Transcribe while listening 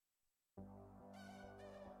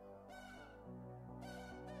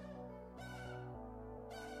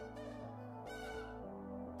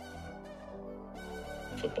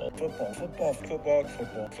It's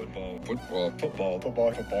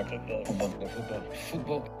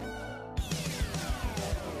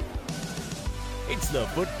the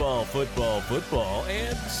football,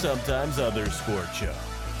 and sometimes other sport show.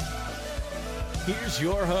 Here's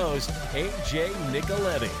your host, AJ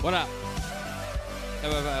Nicoletti. What up?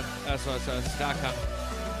 FFFSOSS.com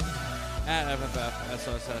at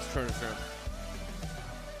FFFSOSS Twitter.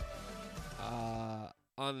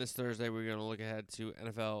 On this Thursday, we're going to look ahead to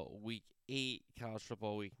NFL Week 8, College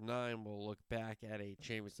Football Week 9. We'll look back at a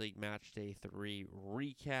Champions League Matchday 3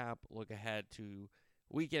 recap, look ahead to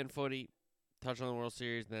weekend footy, touch on the World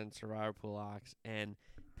Series, then Survivor Pool Locks, and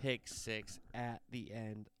Pick 6 at the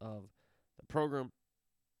end of the program.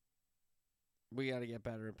 We got to get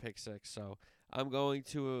better in Pick 6, so I'm going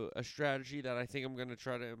to a strategy that I think I'm going to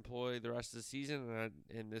try to employ the rest of the season,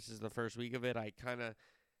 and this is the first week of it. I kind of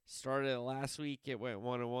started it last week. It went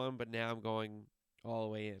 1-1, but now I'm going all the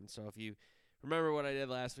way in. So if you remember what I did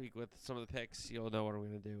last week with some of the picks, you'll know what I'm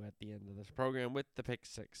going to do at the end of this program with the Pick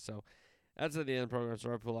 6. So that's at the end of the program,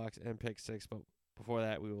 Survivor Pool Locks and Pick 6. But before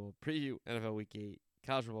that, we will preview NFL Week 8,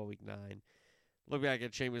 College Football Week 9, look back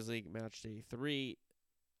at Champions League Matchday 3,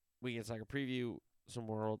 Weekend Soccer Preview, some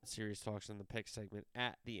World Series talks in the pick segment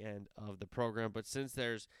at the end of the program. But since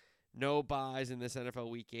there's no buys in this NFL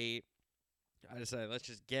Week 8, I decided let's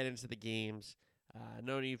just get into the games.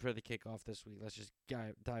 No need for the kickoff this week. Let's just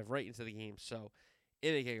dive right into the game. So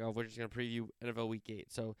in the kickoff, we're just going to preview NFL Week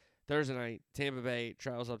 8. So Thursday night, Tampa Bay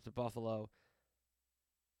travels up to Buffalo.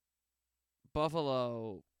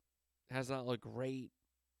 Buffalo has not looked great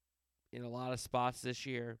in a lot of spots this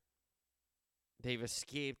year. They've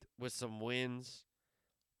escaped with some wins,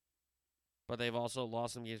 but they've also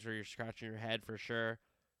lost some games where you're scratching your head for sure.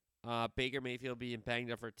 Baker Mayfield being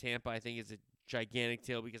banged up for Tampa, I think, is a gigantic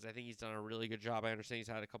deal because I think he's done a really good job. I understand he's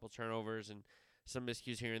had a couple turnovers and some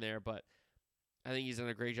miscues here and there, but I think he's done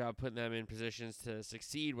a great job putting them in positions to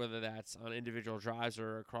succeed, whether that's on individual drives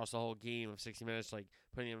or across the whole game of 60 minutes, like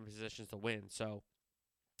putting them in positions to win. So,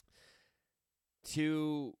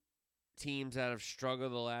 two teams that have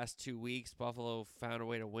struggled the last 2 weeks. Buffalo found a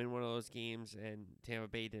way to win one of those games, and Tampa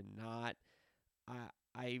Bay did not.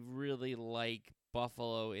 I really like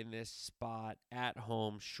Buffalo in this spot at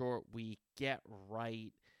home, short week, get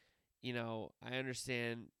right. You know, I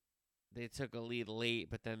understand they took a lead late,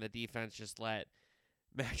 but then the defense just let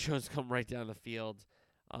Mac Jones come right down the field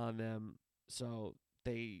on them. So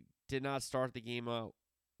they did not start the game out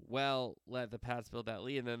well, let the Pats build that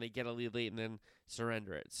lead, and then they get a lead late and then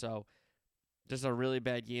surrender it. So just a really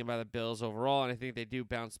bad game by the Bills overall, and I think they do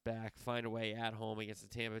bounce back, find a way at home against the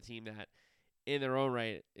Tampa team that in their own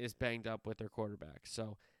right is banged up with their quarterback.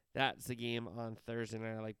 So that's the game on Thursday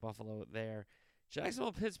night. I like Buffalo there.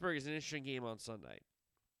 Jacksonville-Pittsburgh is an interesting game on Sunday.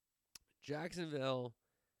 Jacksonville,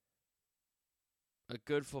 a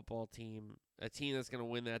good football team, a team that's going to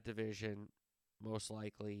win that division, most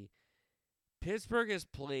likely. Pittsburgh has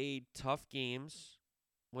played tough games.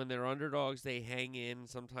 When they're underdogs, they hang in.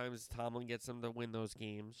 Sometimes Tomlin gets them to win those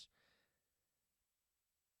games.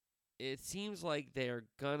 It seems like they're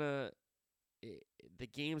gonna... The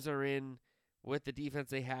games are in with the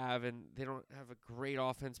defense they have, and they don't have a great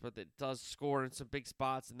offense, but it does score in some big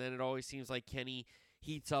spots, and then it always seems like Kenny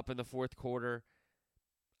heats up in the fourth quarter.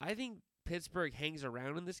 I think Pittsburgh hangs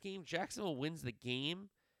around in this game. Jacksonville wins the game.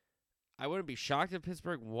 I wouldn't be shocked if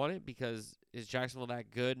Pittsburgh won it because is Jacksonville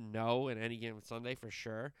that good? No, in any given Sunday for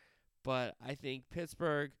sure. But I think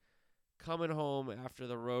Pittsburgh coming home after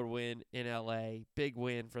the road win in L.A., big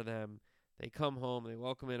win for them. They come home, they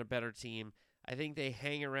welcome in a better team. I think they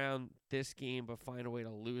hang around this game but find a way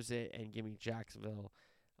to lose it and give me Jacksonville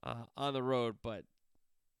on the road, but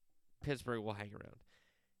Pittsburgh will hang around.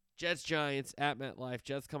 Jets-Giants at MetLife.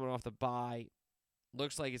 Jets coming off the bye.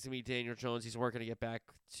 Looks like it's going to be Daniel Jones. He's working to get back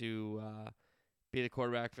to be the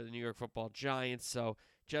quarterback for the New York Football Giants. So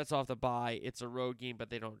Jets off the bye. It's a road game,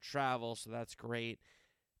 but they don't travel, so that's great.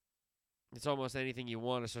 It's almost anything you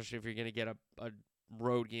want, especially if you're going to get a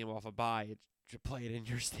road game off a bye. You should play it in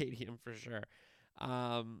your stadium for sure.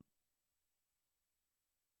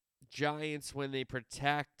 Giants, when they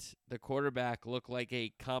protect the quarterback, look like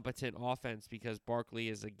a competent offense because Barkley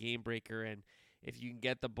is a game breaker, and if you can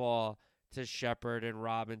get the ball to Shepard and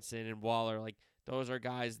Robinson and Waller, like those are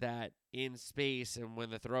guys that in space and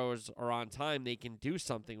when the throws are on time, they can do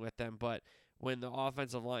something with them. But when the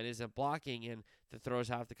offensive line isn't blocking and the throws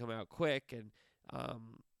have to come out quick and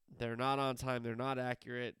they're not on time, they're not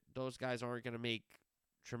accurate, those guys aren't going to make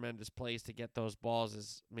tremendous plays to get those balls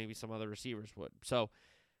as maybe some other receivers would. So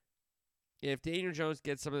if Daniel Jones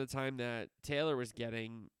gets some of the time that Taylor was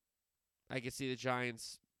getting, I could see the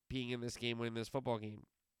Giants being in this game, winning this football game.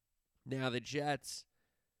 Now, the Jets,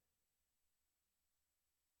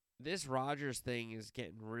 this Rodgers thing is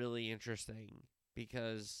getting really interesting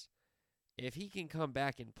because if he can come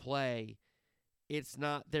back and play, it's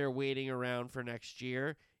not they're waiting around for next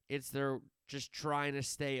year. It's they're just trying to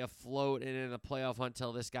stay afloat and in the playoff hunt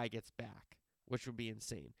until this guy gets back, which would be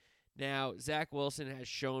insane. Now, Zach Wilson has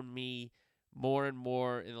shown me more and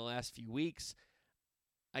more in the last few weeks.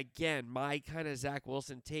 Again, my kind of Zach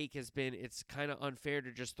Wilson take has been it's kind of unfair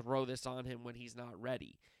to just throw this on him when he's not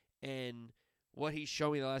ready. And what he's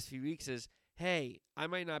shown me the last few weeks is, hey, I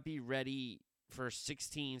might not be ready for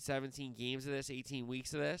 16, 17 games of this, 18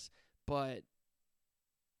 weeks of this, but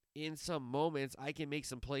in some moments, I can make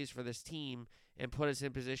some plays for this team and put us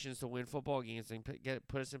in positions to win football games and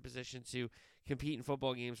put us in position to compete in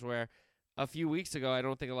football games where a few weeks ago, I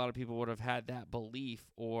don't think a lot of people would have had that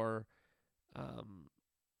belief or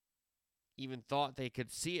even thought they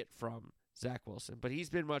could see it from Zach Wilson. But he's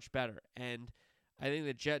been much better. And I think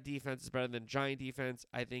the Jet defense is better than Giant defense.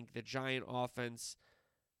 I think the Giant offense,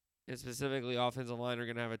 and specifically offensive line, are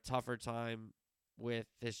going to have a tougher time with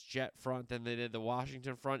this Jet front than they did the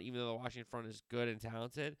Washington front, even though the Washington front is good and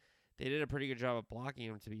talented. They did a pretty good job of blocking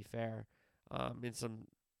him, to be fair. In some,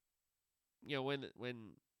 when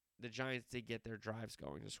the Giants did get their drives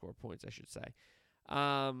going to score points, I should say.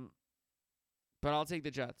 But I'll take the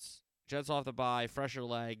Jets. Jets off the bye, fresher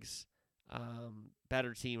legs,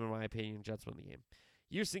 better team in my opinion. Jets win the game.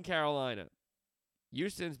 Houston, Carolina.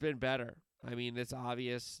 Houston's been better. I mean, it's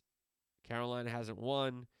obvious. Carolina hasn't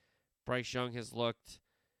won. Bryce Young has looked,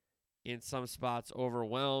 in some spots,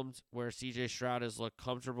 overwhelmed, where C.J. Stroud has looked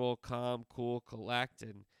comfortable, calm, cool, collect,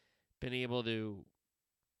 and been able to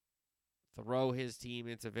throw his team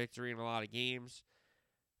into victory in a lot of games.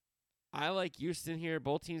 I like Houston here.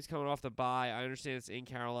 Both teams coming off the bye. I understand it's in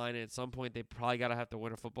Carolina. At some point, they probably got to have to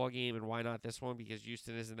win a football game, and why not this one? Because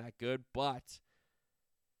Houston isn't that good. But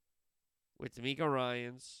with D'Amico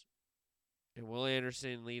Ryans and Will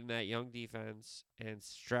Anderson leading that young defense and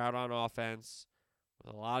Stroud on offense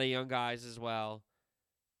with a lot of young guys as well,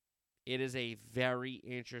 it is a very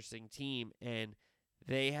interesting team, and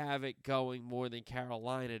they have it going more than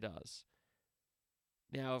Carolina does.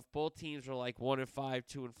 Now, if both teams were like 1-5,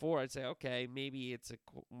 2-4, I'd say, okay, maybe it's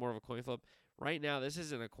more of a coin flip. Right now, this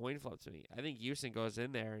isn't a coin flip to me. I think Houston goes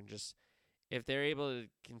in there and just, if they're able to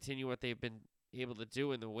continue what they've been able to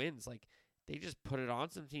do in the wins, like, they just put it on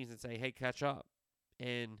some teams and say, hey, catch up.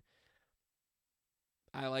 And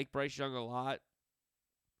I like Bryce Young a lot,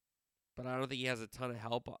 but I don't think he has a ton of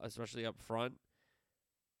help, especially up front.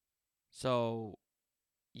 So,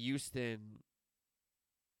 Houston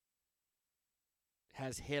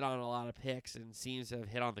has hit on a lot of picks and seems to have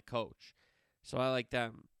hit on the coach. So I like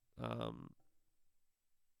them.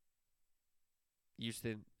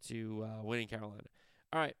 Houston to winning Carolina.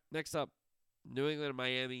 All right, next up, New England and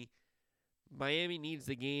Miami. Miami needs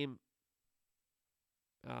the game.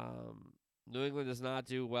 New England does not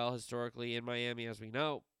do well historically in Miami, as we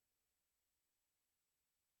know.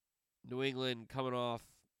 New England coming off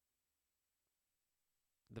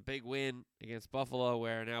the big win against Buffalo,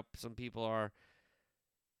 where now some people are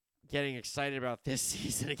getting excited about this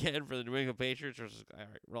season again for the New England Patriots. Which is, all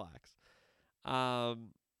right, relax.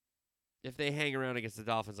 If they hang around against the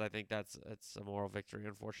Dolphins, I think that's a moral victory,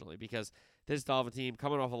 unfortunately, because this Dolphin team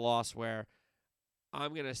coming off a loss where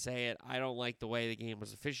I'm going to say it, I don't like the way the game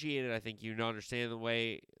was officiated. I think you understand the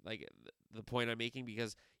way, like, the point I'm making,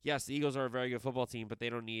 because, yes, the Eagles are a very good football team, but they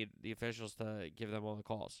don't need the officials to give them all the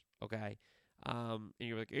calls, okay? And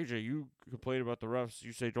you're like, AJ, you complain about the refs.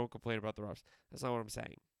 You say don't complain about the refs. That's not what I'm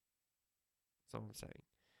saying. That's not what I'm saying.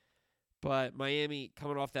 But Miami,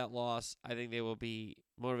 coming off that loss, I think they will be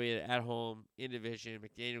motivated at home, in division.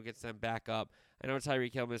 McDaniel gets them back up. I know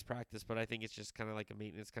Tyreek Hill missed practice, but I think it's just kind of like a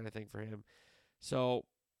maintenance kind of thing for him. So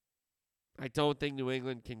I don't think New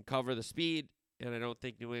England can cover the speed, and I don't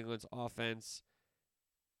think New England's offense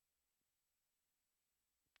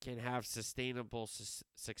can have sustainable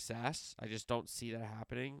success. I just don't see that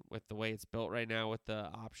happening with the way it's built right now, with the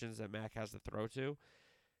options that Mac has to throw to,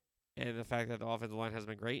 and the fact that the offensive line has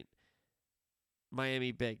been great.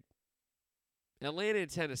 Miami, big. Atlanta and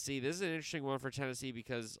Tennessee. This is an interesting one for Tennessee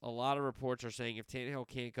because a lot of reports are saying if Tannehill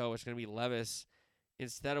can't go, it's going to be Levis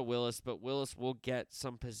instead of Willis, but Willis will get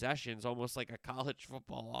some possessions, almost like a college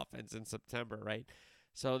football offense in September, right?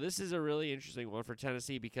 So this is a really interesting one for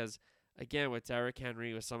Tennessee because, again, with Derrick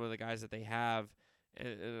Henry, with some of the guys that they have,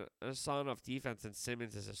 and a solid enough defense, and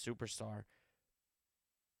Simmons is a superstar,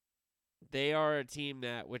 they are a team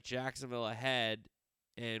that, with Jacksonville ahead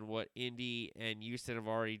and what Indy and Houston have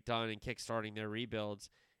already done in kickstarting their rebuilds,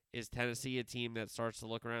 Is Tennessee a team that starts to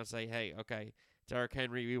look around and say, hey, okay, Derrick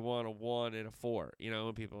Henry, we want a 1 and a 4,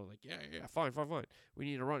 and people are like, yeah, fine. We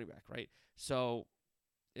need a running back, right? So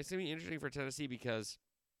it's going to be interesting for Tennessee because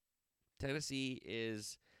Tennessee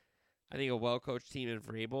is, I think, a well-coached team in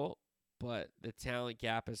Vrabel, but the talent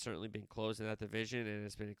gap has certainly been closed in that division and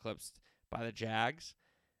has been eclipsed by the Jags.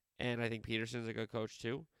 And I think Peterson's a good coach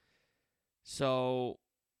too. So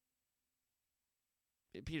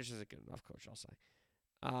Peterson's a good enough coach, I'll say.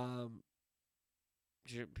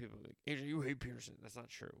 People are like, Adrian, you hate Peterson. That's not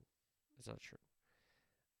true.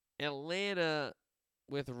 Atlanta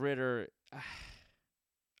with Ritter,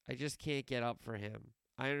 I just can't get up for him.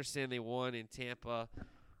 I understand they won in Tampa,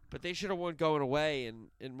 but they should have won going away,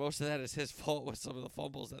 and most of that is his fault with some of the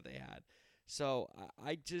fumbles that they had. So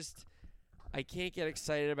I can't get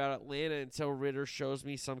excited about Atlanta until Ritter shows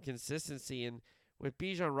me some consistency. And with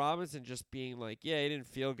Bijan Robinson just being like, yeah, he didn't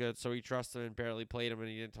feel good, so he trusted him and barely played him, and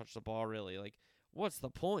he didn't touch the ball really. Like, what's the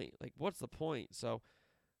point? So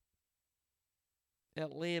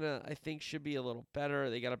Atlanta, I think, should be a little better.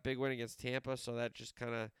 They got a big win against Tampa, so that just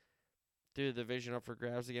kind of threw the division up for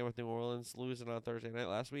grabs again with New Orleans losing on Thursday night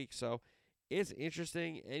last week. So it's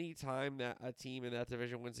interesting. Anytime that a team in that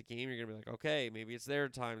division wins a game, you're going to be like, okay, maybe it's their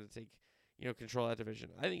time to take control of that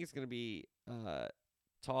division. I think it's going to be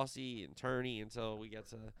tossy and turny until we get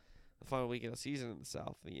to the final week of the season in the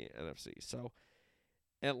South, the NFC. So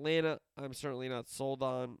Atlanta, I'm certainly not sold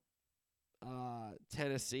on.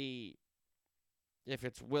 Tennessee, if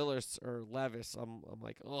it's Willis or Levis, I'm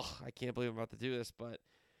like, I can't believe I'm about to do this. But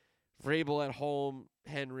Vrabel at home,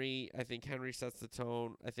 Henry, I think Henry sets the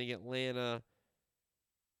tone. I think Atlanta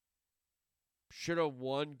should have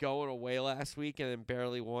won going away last week and then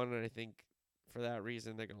barely won, and I think for that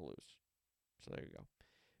reason they're going to lose. So there you go.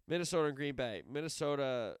 Minnesota and Green Bay.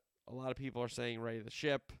 Minnesota, a lot of people are saying ready to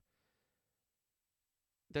ship.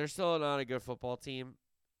 They're still not a good football team,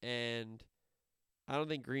 and I don't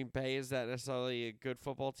think Green Bay is that necessarily a good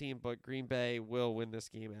football team, but Green Bay will win this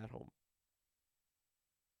game at home.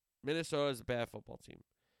 Minnesota is a bad football team.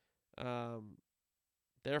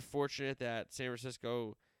 They're fortunate that San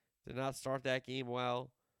Francisco did not start that game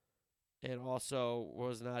well and also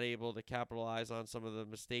was not able to capitalize on some of the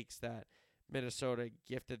mistakes that Minnesota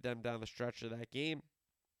gifted them down the stretch of that game.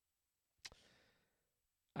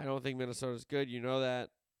 I don't think Minnesota's good. You know that.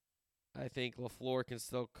 I think LaFleur can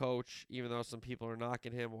still coach, even though some people are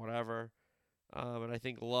knocking him, whatever. And I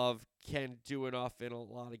think Love can do enough in a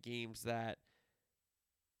lot of games that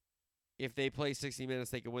if they play 60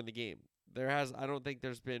 minutes, they can win the game. I don't think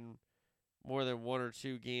there's been more than 1 or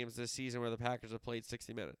 2 games this season where the Packers have played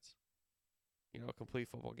 60 minutes. A complete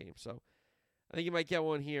football game. So I think you might get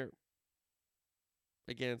one here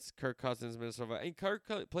against Kirk Cousins, Minnesota. And Kirk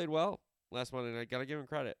played well last Monday night. Got to give him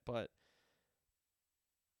credit, but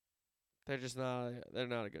they're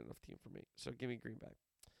not a good enough team for me. So give me Green Bay.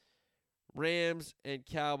 Rams and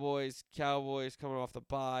Cowboys. Cowboys coming off the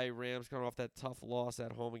bye. Rams coming off that tough loss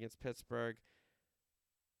at home against Pittsburgh.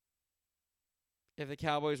 If the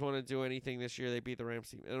Cowboys want to do anything this year, they beat the Rams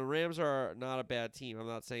team. And the Rams are not a bad team. I'm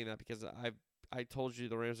not saying that because I told you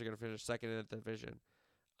the Rams are going to finish second in the division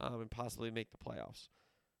and possibly make the playoffs.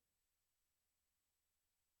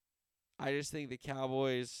 I just think the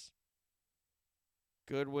Cowboys,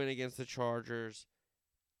 good win against the Chargers,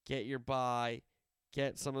 get your bye,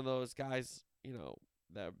 get some of those guys,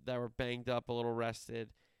 that were banged up, a little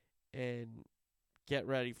rested, and get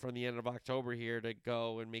ready from the end of October here to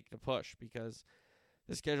go and make the push because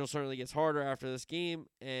the schedule certainly gets harder after this game,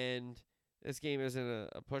 and this game isn't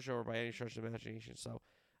a pushover by any stretch of the imagination. So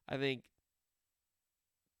I think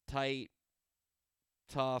tight,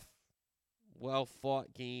 tough,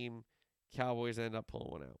 well-fought game, Cowboys end up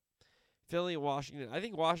pulling one out. Philly and Washington. I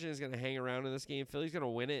think Washington is going to hang around in this game. Philly's going to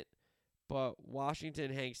win it, but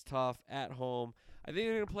Washington hangs tough at home. I think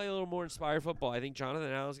they're going to play a little more inspired football. I think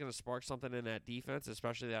Jonathan Allen is going to spark something in that defense,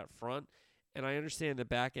 especially that front. And I understand the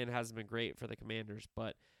back end hasn't been great for the Commanders,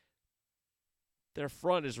 but their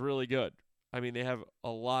front is really good. I mean, they have a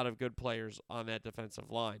lot of good players on that defensive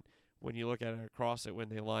line when you look at it across it when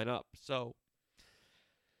they line up. So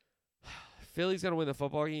Philly's going to win the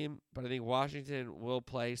football game, but I think Washington will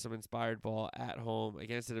play some inspired ball at home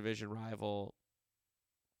against a division rival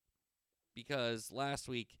because last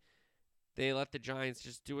week they let the Giants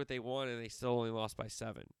just do what they want and they still only lost by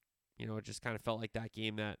 7. It just kind of felt like that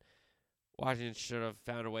game that Washington should have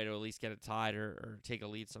found a way to at least get it tied or take a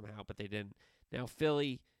lead somehow, but they didn't. Now,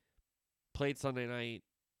 Philly played Sunday night,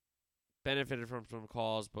 benefited from some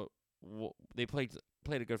calls, but they played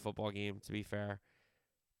a good football game, to be fair.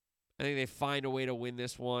 I think they find a way to win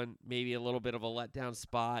this one, maybe a little bit of a letdown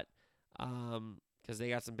spot. because they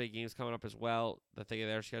got some big games coming up as well. The thing of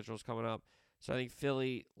their schedule is coming up. So I think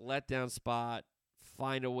Philly, letdown spot,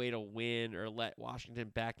 find a way to win or let Washington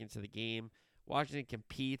back into the game. Washington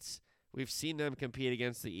competes. We've seen them compete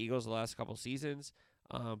against the Eagles the last couple seasons,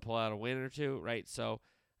 pull out a win or two, right? So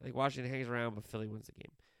I think Washington hangs around, but Philly wins the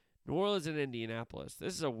game. New Orleans and Indianapolis.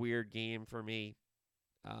 This is a weird game for me.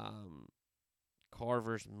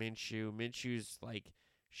 Carver's Minshew. Minshew's like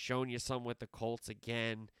shown you some with the Colts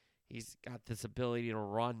again. He's got this ability to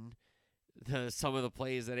run some of the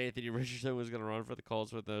plays that Anthony Richardson was going to run for the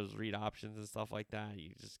Colts with those read options and stuff like that.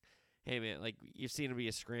 You just, hey man, like you've seen him be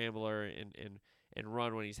a scrambler and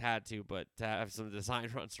run when he's had to, but to have some design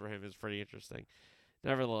runs for him is pretty interesting.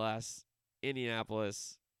 Nevertheless,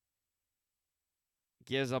 Indianapolis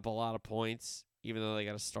gives up a lot of points, even though they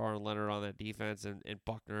got a star in Leonard on that defense, and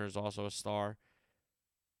Buckner is also a star.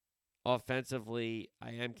 Offensively,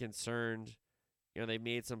 I am concerned. You know, they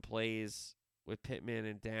made some plays with Pittman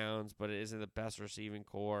and Downs, but it isn't the best receiving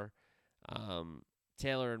core.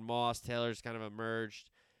 Taylor and Moss. Taylor's kind of emerged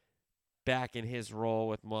back in his role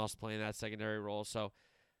with Moss playing that secondary role. So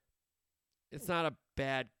it's not a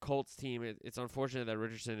bad Colts team. It's unfortunate that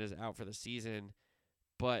Richardson is out for the season.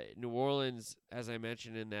 But New Orleans, as I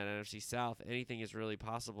mentioned in that NFC South, anything is really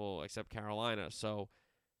possible except Carolina. So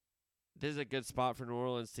this is a good spot for New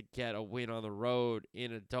Orleans to get a win on the road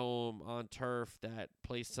in a dome on turf that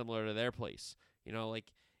plays similar to their place. You know,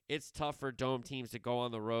 like it's tough for dome teams to go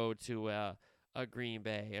on the road to a Green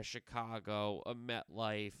Bay, a Chicago, a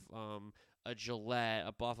MetLife, a Gillette,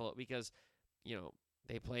 a Buffalo, because, you know,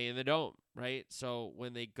 they play in the dome, right? So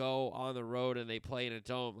when they go on the road and they play in a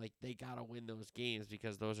dome, like they got to win those games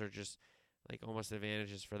because those are just like almost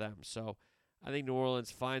advantages for them. So I think New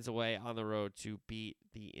Orleans finds a way on the road to beat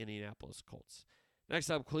the Indianapolis Colts. Next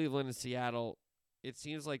up, Cleveland and Seattle. It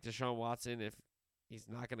seems like Deshaun Watson, if he's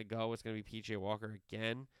not going to go, it's going to be P.J. Walker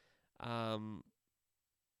again.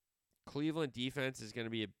 Cleveland defense is going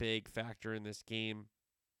to be a big factor in this game.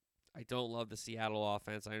 I don't love the Seattle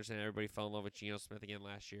offense. I understand everybody fell in love with Geno Smith again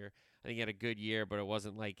last year. I think he had a good year, but it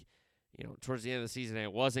wasn't like, you know, towards the end of the season,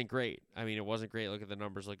 it wasn't great. I mean, it wasn't great. Look at the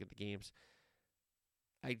numbers, look at the games.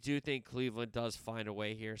 I do think Cleveland does find a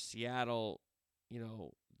way here. Seattle, you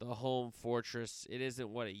know, the home fortress, it isn't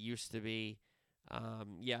what it used to be.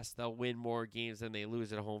 Yes, they'll win more games than they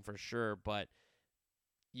lose at home for sure, but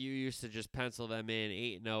you used to just pencil them in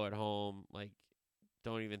 8-0 at home. Like,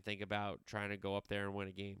 don't even think about trying to go up there and win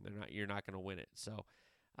a game. You're not going to win it. So,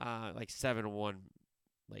 like 7-1,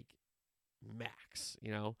 like max.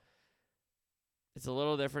 You know, it's a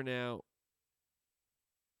little different now.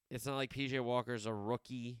 It's not like P.J. Walker's a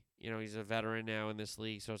rookie. You know, he's a veteran now in this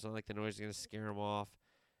league, so it's not like the noise is going to scare him off.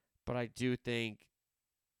 But I do think,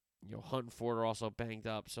 you know, Hunt and Ford are also banged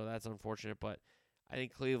up, so that's unfortunate. But I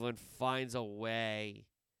think Cleveland finds a way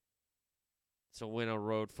to win a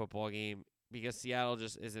road football game because Seattle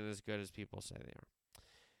just isn't as good as people say they are.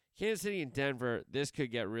 Kansas City and Denver, this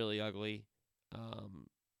could get really ugly.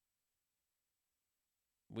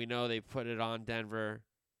 We know they put it on Denver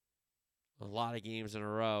a lot of games in a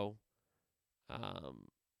row. I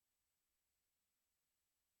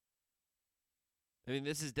mean,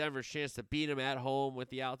 this is Denver's chance to beat them at home with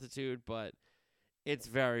the altitude, but it's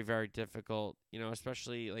very, very difficult, you know,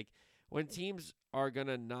 especially like when teams are going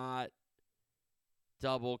to not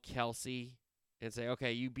double Kelsey and say,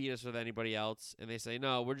 okay, you beat us with anybody else. And they say,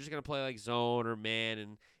 no, we're just going to play like zone or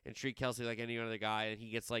man and treat Kelsey like any other guy. And he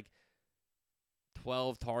gets like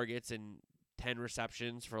 12 targets and 10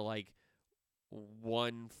 receptions for like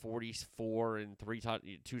 144 and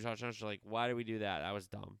 2 touchdowns. You're like, why did we do that? That was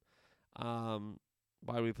dumb.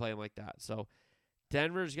 Why do we play him like that? So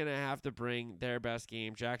Denver's going to have to bring their best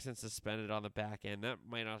game. Jackson's suspended on the back end. That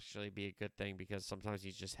might actually be a good thing because sometimes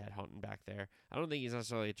he's just headhunting back there. I don't think he's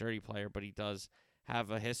necessarily a dirty player, but he does have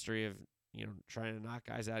a history of, you know, trying to knock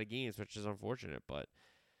guys out of games, which is unfortunate. But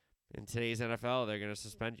in today's NFL, they're going to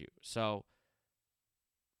suspend you. So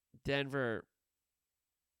Denver,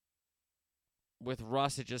 with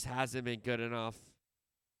Russ, it just hasn't been good enough.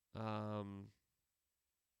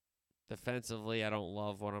 Defensively, I don't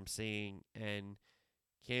love what I'm seeing. And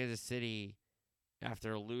Kansas City,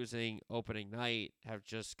 after losing opening night, have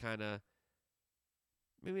just kind of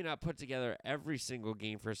maybe not put together every single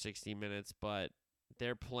game for 60 minutes, but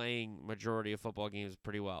they're playing majority of football games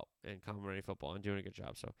pretty well and complimentary football and doing a good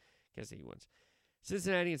job. So Kansas City wins.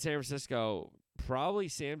 Cincinnati and San Francisco, probably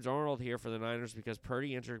Sam Darnold here for the Niners because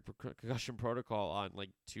Purdy entered concussion protocol on like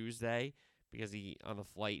Tuesday because on the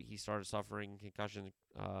flight he started suffering concussion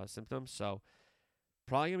symptoms. So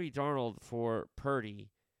probably going to be Darnold for Purdy.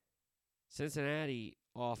 Cincinnati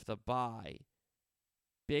off the bye.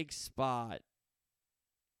 Big spot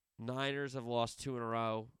Niners have lost 2 in a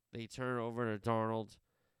row. They turn it over to Darnold.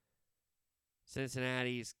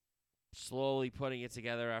 Cincinnati's slowly putting it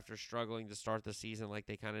together after struggling to start the season like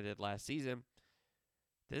they kind of did last season.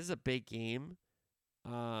 This is a big game.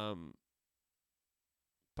 But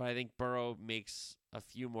I think Burrow makes a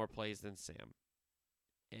few more plays than Sam.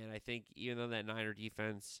 And I think even though that Niner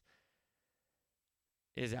defense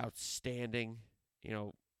is outstanding,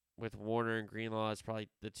 with Warner and Greenlaw, it's probably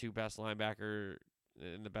the 2 best linebacker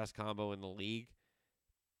and the best combo in the league.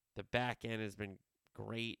 The back end has been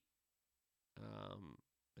great.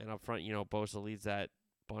 And up front, Bosa leads that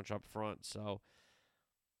bunch up front. So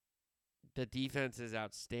the defense is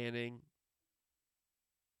outstanding.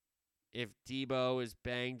 If Debo is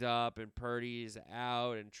banged up and Purdy is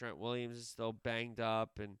out and Trent Williams is still banged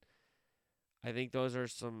up, and I think those are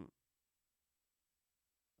some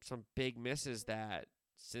big misses that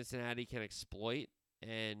Cincinnati can exploit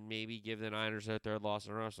and maybe give the Niners their 3rd loss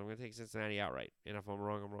in a row. So I'm going to take Cincinnati outright. And if I'm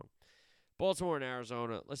wrong, I'm wrong. Baltimore and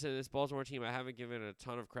Arizona. Listen, this Baltimore team I haven't given a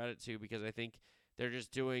ton of credit to because I think they're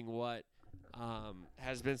just doing what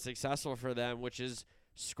has been successful for them, which is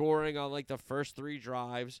scoring on like the first 3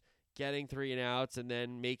 drives, getting 3 and outs, and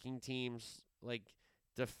then making teams like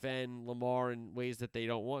defend Lamar in ways that they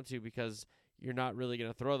don't want to because you're not really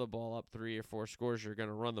going to throw the ball up 3 or 4 scores. You're going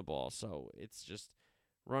to run the ball. So it's just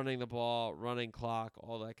running the ball, running clock,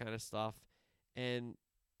 all that kind of stuff. And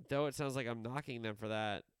though it sounds like I'm knocking them for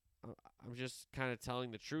that, I'm just kind of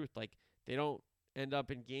telling the truth. Like, they don't end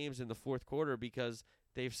up in games in the 4th quarter because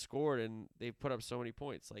they've scored and they've put up so many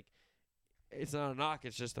points. Like, it's not a knock.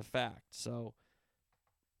 It's just a fact. So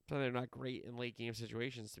they're not great in late game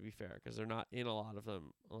situations, to be fair, because they're not in a lot of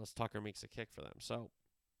them unless Tucker makes a kick for them. So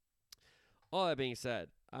all that being said,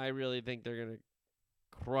 I really think they're going to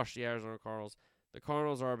crush the Arizona Cardinals. The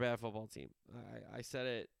Cardinals are a bad football team. I said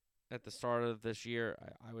it at the start of this year.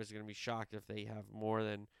 I was going to be shocked if they have more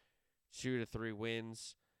than 2 to 3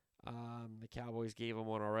 wins. The Cowboys gave them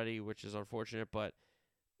one already, which is unfortunate, but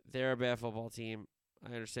they're a bad football team.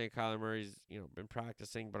 I understand Kyler Murray's been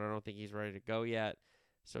practicing, but I don't think he's ready to go yet.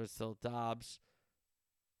 So it's still Dobbs.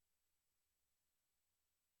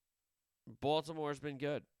 Baltimore's been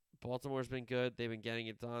good. They've been getting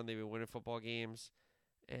it done. They've been winning football games,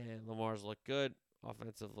 and Lamar's looked good.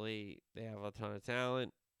 Offensively, they have a ton of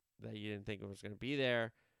talent that you didn't think was going to be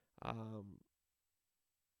there.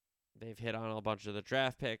 They've hit on a bunch of the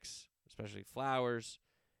draft picks, especially Flowers.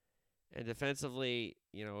 And defensively,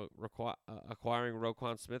 acquiring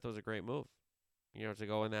Roquan Smith was a great move, to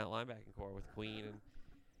go in that linebacking core with Queen.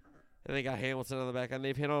 And they got Hamilton on the back end.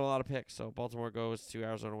 They've hit on a lot of picks, so Baltimore goes to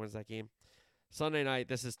Arizona, wins that game. Sunday night,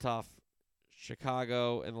 this is tough.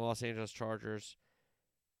 Chicago and the Los Angeles Chargers.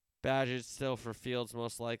 Badges still for Fields,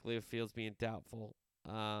 most likely, with Fields being doubtful.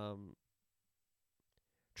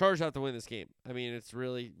 Chargers have to win this game. I mean, it's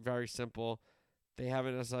really very simple. They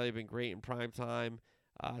haven't necessarily been great in prime time.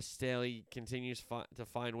 Staley continues to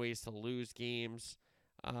find ways to lose games.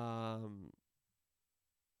 They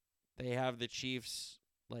have the Chiefs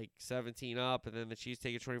 17 up, and then the Chiefs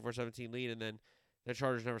take a 24-17 lead, and then the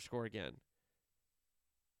Chargers never score again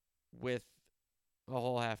with a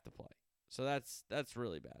whole half to play. So that's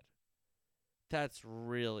really bad. That's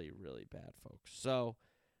really, really bad, folks. So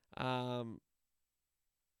the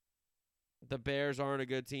Bears aren't a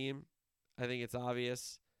good team. I think it's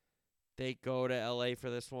obvious. They go to L.A. for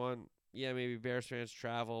this one. Yeah, maybe Bears fans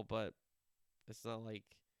travel, but it's not like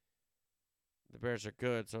the Bears are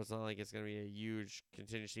good, so it's not like it's going to be a huge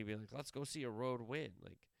contingency being like, let's go see a road win.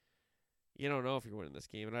 You don't know if you're winning this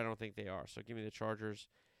game, and I don't think they are. So give me the Chargers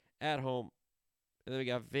at home. And then we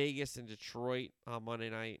got Vegas and Detroit on Monday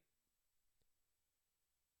night.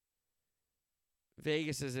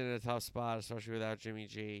 Vegas is in a tough spot, especially without Jimmy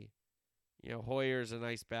G. Hoyer's a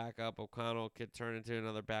nice backup. O'Connell could turn into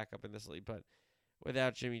another backup in this league, but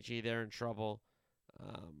without Jimmy G, they're in trouble.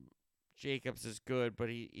 Jacobs is good, but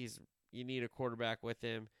you need a quarterback with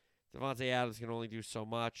him. Devontae Adams can only do so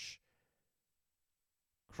much.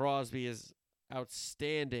 Crosby is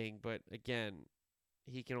outstanding, but again,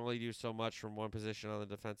 he can only do so much from one position on the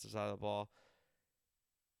defensive side of the ball.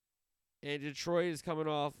 And Detroit is coming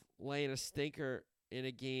off laying a stinker in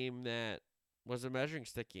a game that was a measuring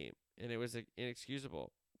stick game, and it was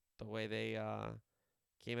inexcusable the way they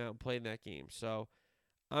came out and played in that game. So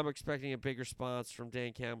I'm expecting a big response from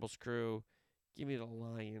Dan Campbell's crew. Give me the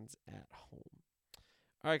Lions at home.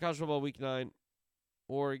 All right, college football week 9,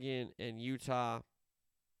 Oregon and Utah.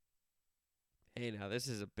 Hey, now this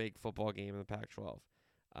is a big football game in the Pac-12.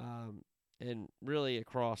 And really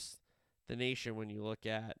across the nation when you look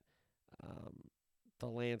at the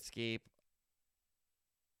landscape.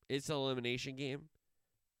 It's an elimination game.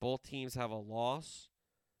 Both teams have a loss.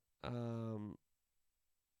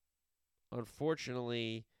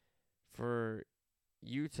 Unfortunately for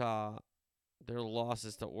Utah, their loss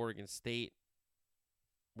is to Oregon State,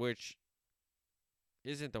 which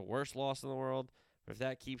isn't the worst loss in the world. But if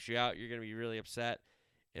that keeps you out, you're going to be really upset.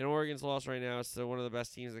 And Oregon's loss right now is to one of the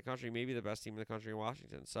best teams in the country, maybe the best team in the country in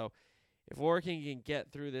Washington. So if Oregon can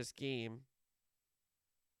get through this game,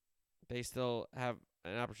 they still have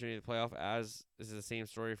an opportunity to playoff, as this is the same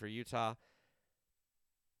story for Utah.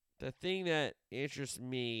 The thing that interests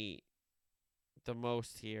me the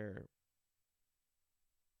most here,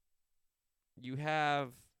 you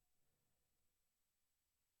have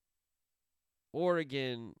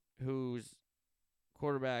Oregon, whose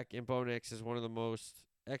quarterback in Bo Nix is one of the most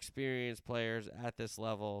experienced players at this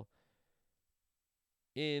level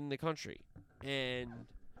in the country. And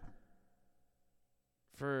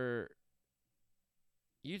for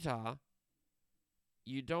Utah,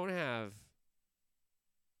 you don't have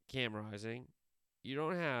Cam Rising. You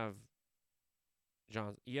don't have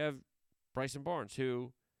John. You have Bryson Barnes,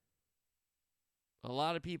 who a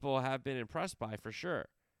lot of people have been impressed by for sure.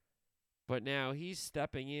 But now he's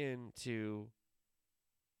stepping into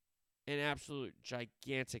an absolute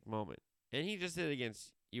gigantic moment. And he just did it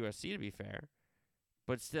against USC, to be fair.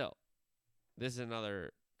 But still, this is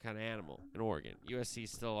another kind of animal in Oregon. USC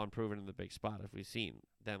is still unproven in the big spot, if we've seen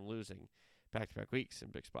them losing back-to-back weeks in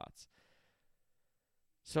big spots.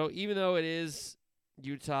 So even though it is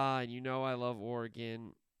Utah, and you know I love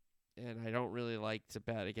Oregon, and I don't really like to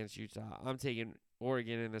bet against Utah, I'm taking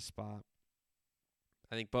Oregon in this spot.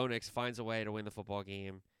 I think Bo Nix finds a way to win the football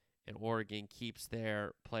game, and Oregon keeps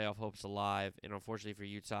their playoff hopes alive. And unfortunately for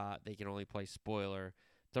Utah, they can only play spoiler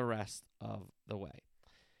the rest of the way.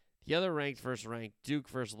 The other ranked versus ranked, Duke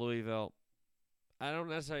versus Louisville. I don't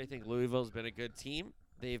necessarily think Louisville's been a good team.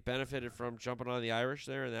 They've benefited from jumping on the Irish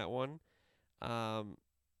there in that one.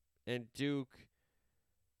 And Duke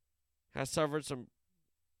has suffered some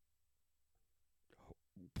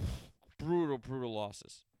brutal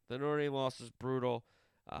losses. The Notre Dame loss was brutal.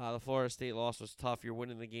 The Florida State loss was tough. You're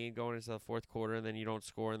winning the game going into the fourth quarter, and then you don't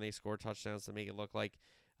score, and they score touchdowns to make it look like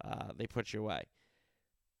they put you away.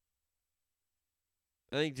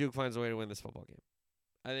 I think Duke finds a way to win this football game.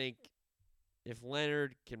 I think if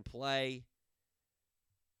Leonard can play,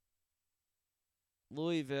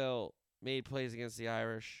 Louisville made plays against the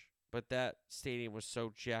Irish, but that stadium was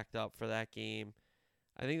so jacked up for that game.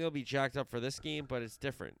 I think they'll be jacked up for this game, but it's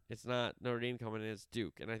different. It's not Notre Dame coming in, it's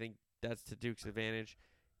Duke, and I think that's to Duke's advantage.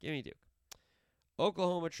 Give me Duke.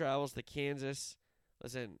 Oklahoma travels to Kansas.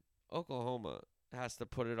 Listen, Oklahoma has to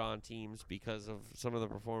put it on teams because of some of the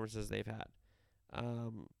performances they've had.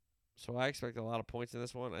 So I expect a lot of points in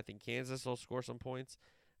this one. I think Kansas will score some points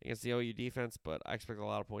against the OU defense, but I expect a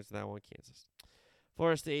lot of points in that one, Kansas.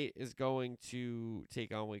 Florida State is going to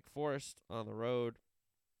take on Wake Forest on the road.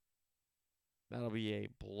 That'll be a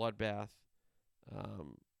bloodbath.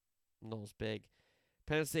 Noel's big.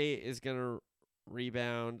 Penn State is going to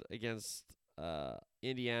rebound against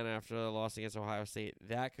Indiana after the loss against Ohio State.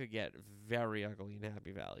 That could get very ugly in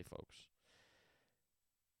Happy Valley, folks.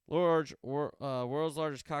 World's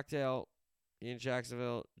largest cocktail in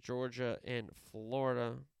Jacksonville, Georgia, and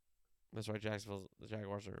Florida. That's right, Jacksonville. The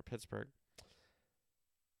Jaguars are in Pittsburgh.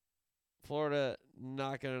 Florida,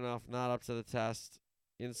 not good enough, not up to the test.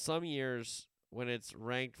 In some years, when it's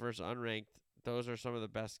ranked versus unranked, those are some of the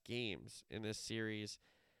best games in this series.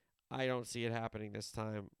 I don't see it happening this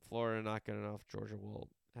time. Florida, not good enough. Georgia will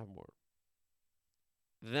have more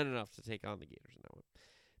than enough to take on the Gators in that one.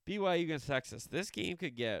 BYU against Texas. This game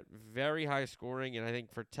could get very high scoring, and I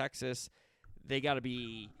think for Texas, they got to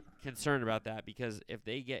be concerned about that because if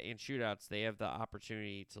they get in shootouts, they have the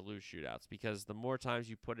opportunity to lose shootouts because the more times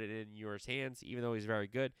you put it in yours hands, even though he's very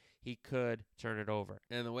good, he could turn it over.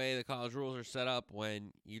 And the way the college rules are set up,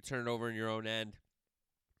 when you turn it over in your own end,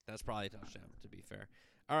 that's probably a touchdown, to be fair.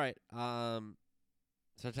 All right,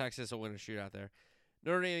 so Texas will win a shootout there.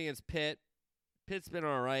 Notre Dame against Pitt. Pitt's been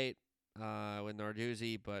all right with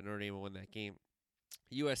Narduzzi, but Notre Dame will win that game.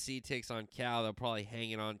 USC takes on Cal. They'll probably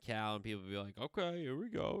hang it on Cal, and people will be like, okay, here we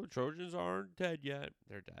go. Trojans aren't dead yet.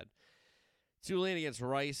 They're dead. Tulane against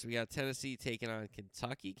Rice. We got Tennessee taking on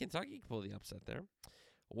Kentucky. Kentucky can pull the upset there.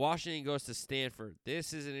 Washington goes to Stanford.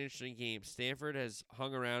 This is an interesting game. Stanford has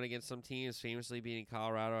hung around against some teams, famously beating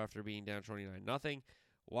Colorado after being down 29-0.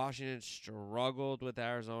 Washington struggled with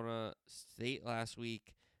Arizona State last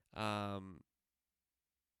week. That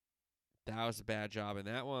was a bad job in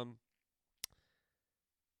that one.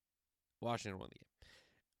 Washington won the game.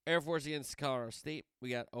 Air Force against Colorado State.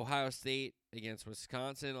 We got Ohio State against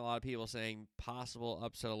Wisconsin. A lot of people saying possible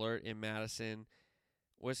upset alert in Madison.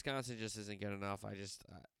 Wisconsin just isn't good enough.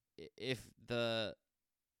 If the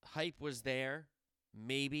hype was there,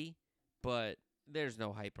 maybe, but there's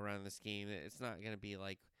no hype around this game. It's not going to be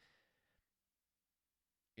like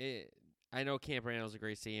it. I know Camp Randall's a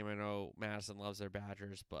great team. I know Madison loves their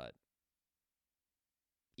Badgers, but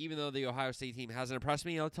even though the Ohio State team hasn't impressed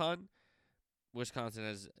me a ton, Wisconsin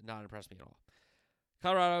has not impressed me at all.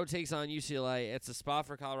 Colorado takes on UCLA. It's a spot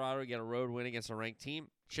for Colorado to get a road win against a ranked team.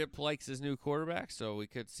 Chip likes his new quarterback, so we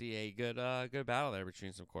could see a good battle there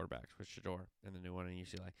between some quarterbacks with Shador and the new one in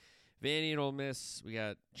UCLA. Vandy and Ole Miss. We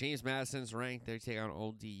got James Madison's ranked. They take on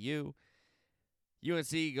Old DU.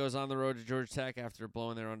 UNC goes on the road to Georgia Tech after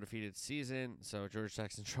blowing their undefeated season, so Georgia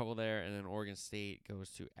Tech's in trouble there. And then Oregon State goes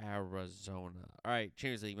to Arizona. All right,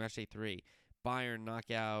 Champions League, Matchday 3. Bayern knocked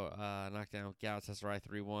down Galatasaray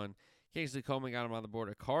 3-1. Kingsley Coleman got him on the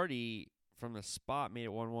board. Icardi from the spot made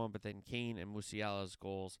it 1-1, but then Kane and Musiala's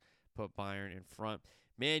goals put Bayern in front.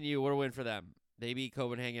 Man U, what a win for them. They beat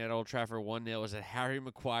Copenhagen at Old Trafford 1-0. It was a Harry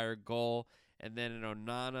Maguire goal and then an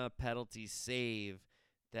Onana penalty save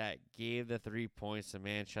that gave the 3 points to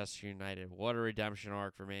Manchester United. What a redemption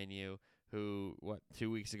arc for Man U, who,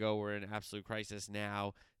 2 weeks ago were in absolute crisis.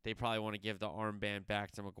 Now they probably want to give the armband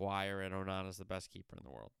back to Maguire, and Onana's the best keeper in the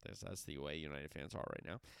world. That's the way United fans are right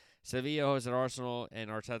now. Sevilla hosted Arsenal, and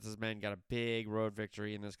Arteta's men got a big road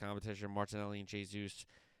victory in this competition. Martinelli and Jesus,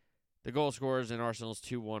 the goal scorers in Arsenal's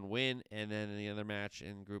 2-1 win. And then in the other match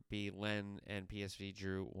in Group B, Lens and PSV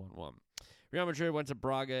drew 1-1. Real Madrid went to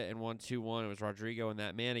Braga and won 2-1. It was Rodrigo and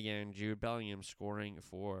that man again, Jude Bellingham, scoring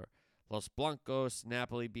for Los Blancos.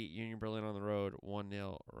 Napoli beat Union Berlin on the road,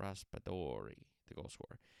 1-0. Raspadori, the goal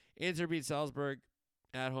scorer. Inter beat Salzburg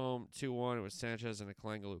at home, 2-1. It was Sanchez and a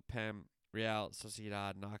Kalangalu Pem. Real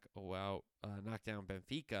Sociedad knocked down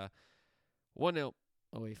Benfica 1-0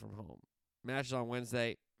 away from home. Matches on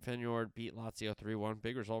Wednesday. Feyenoord beat Lazio 3-1.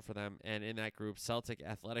 Big result for them. And in that group, Celtic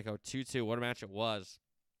Atletico 2-2. What a match it was.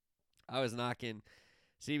 I was knocking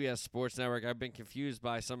CBS Sports Network. I've been confused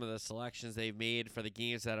by some of the selections they've made for the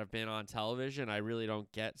games that have been on television. I really don't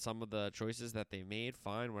get some of the choices that they made.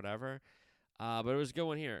 Fine, whatever. But it was a good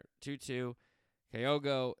one here. 2-2.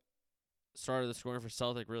 Kyogo started the scoring for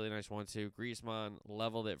Celtic. Really nice 1-2. Griezmann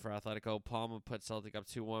leveled it for Atletico. Palma put Celtic up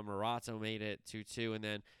 2-1. Morato made it 2-2. And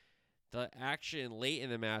then the action late in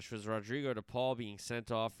the match was Rodrigo de Paul being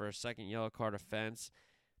sent off for a second yellow card offense,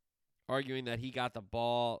 arguing that he got the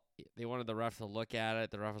ball. They wanted the ref to look at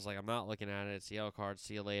it. The ref was like, I'm not looking at it. It's a yellow card.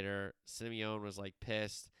 See you later. Simeone was like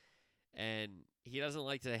pissed. And he doesn't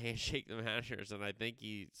like to handshake the managers. And I think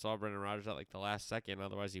he saw Brendan Rodgers at like the last second.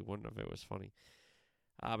 Otherwise, he wouldn't have. It was funny.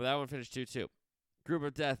 But that one finished 2-2. Group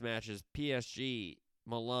of death matches. PSG,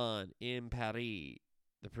 Milan, in Paris.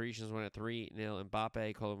 The Parisians win at 3-0.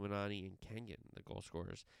 Mbappe, Colomunani, and Kengan, the goal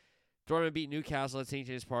scorers. Dortmund beat Newcastle at St.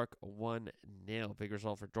 James Park 1-0. Big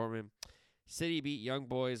result for Dortmund. City beat Young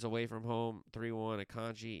Boys away from home 3-1.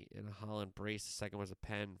 Akanji and a Holland brace. The second was a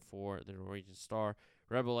pen for the Norwegian Star.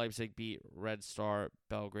 Red Bull Leipzig beat Red Star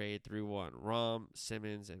Belgrade 3-1. Rom,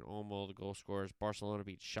 Simmons, and Olmo, the goal scorers. Barcelona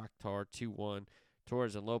beat Shakhtar 2-1.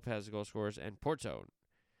 Torres and Lopez, the goal scorers. And Porto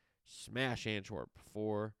smash Antwerp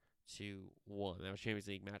 4-1. That was Champions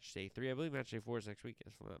League Matchday 3. I believe Matchday 4 is next week,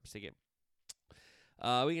 if I'm not mistaken.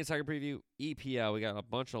 Weekend soccer preview, EPL. We got a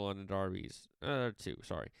bunch of London derbies. Two,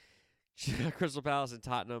 sorry. Crystal Palace and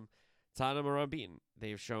Tottenham. Tottenham are unbeaten.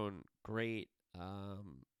 They've shown great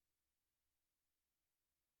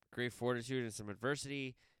fortitude in some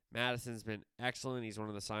adversity. Madison's been excellent. He's one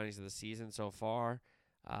of the signings of the season so far.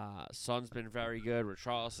 Son's been very good.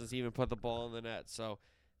 Richarlison's even put the ball in the net. So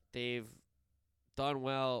they've done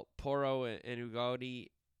well. Porro and Udogi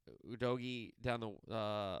down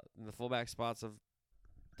in the fullback spots have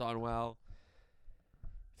done well.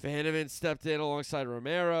 Vandeman stepped in alongside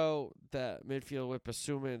Romero. That midfield with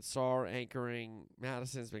Basuma and Sarr anchoring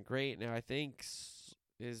Madison's been great. Now I think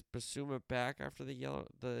is Basuma back after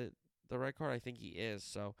the red card? I think he is.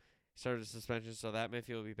 So he started a suspension, so that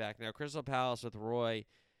midfield will be back. Now Crystal Palace with Roy.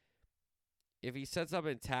 If he sets up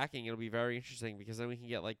attacking, it'll be very interesting because then we can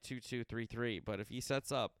get like 2-2, 3-3. But if he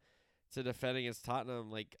sets up to defend against Tottenham,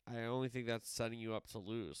 like I only think that's setting you up to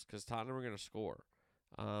lose because Tottenham are going to score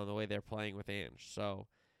the way they're playing with Ange. So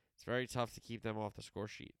it's very tough to keep them off the score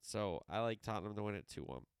sheet. So I like Tottenham to win it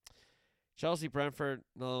 2-1. Chelsea-Brentford,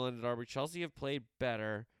 another London derby. Chelsea have played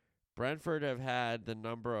better. Brentford have had the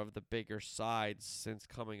number of the bigger sides since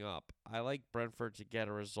coming up. I like Brentford to get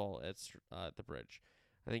a result at the Bridge.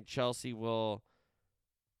 I think Chelsea will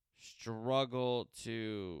struggle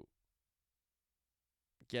to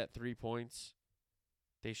get 3 points.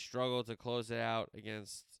 They struggled to close it out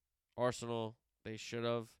against Arsenal. They should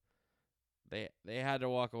have. They had to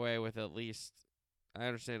walk away with at least, I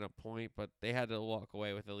understand a point, but they had to walk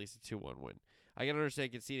away with at least a 2-1 win. I can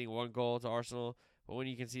understand conceding one goal to Arsenal, but when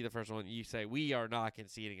you concede the first one, you say, we are not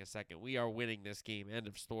conceding a second. We are winning this game. End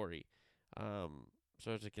of story.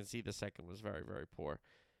 So to concede the second was very, very poor.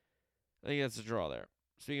 I think that's a draw there.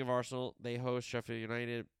 Speaking of Arsenal, they host Sheffield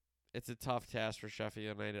United. It's a tough task for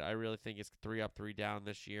Sheffield United. I really think it's 3 up, 3 down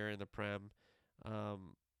this year in the Prem.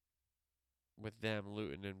 With them,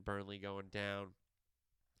 Luton and Burnley going down.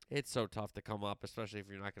 It's so tough to come up, especially if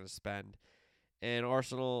you're not going to spend. And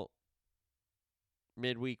Arsenal,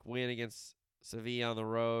 midweek win against Sevilla on the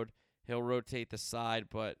road. He'll rotate the side,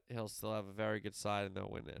 but he'll still have a very good side, and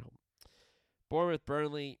they'll win at home. Bournemouth,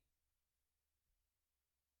 Burnley,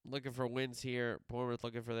 looking for wins here. Bournemouth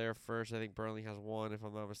looking for their first. I think Burnley has one, if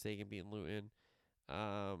I'm not mistaken, beating Luton.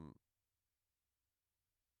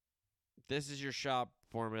 This is your shot,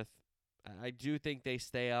 Bournemouth. I do think they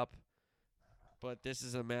stay up, but this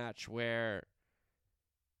is a match where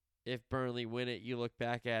if Burnley win it, you look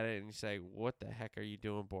back at it and you say, what the heck are you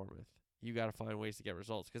doing, Bournemouth? You got to find ways to get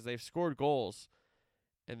results because they've scored goals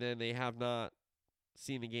and then they have not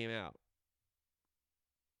seen the game out.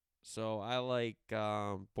 So I like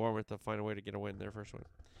Bournemouth to find a way to get a win, their first win.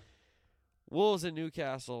 Wolves and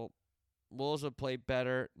Newcastle. Wolves have played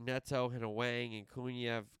better. Neto and Awang and Cunha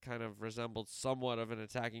have kind of resembled somewhat of an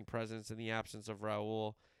attacking presence in the absence of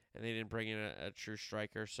Raul, and they didn't bring in a true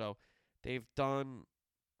striker. So they've done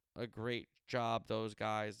a great job, those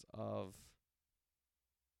guys, of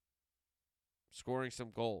scoring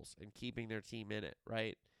some goals and keeping their team in it,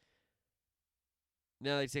 right?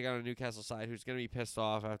 Now they take on a Newcastle side who's going to be pissed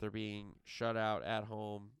off after being shut out at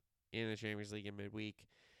home in the Champions League in midweek.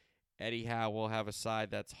 Eddie Howe will have a side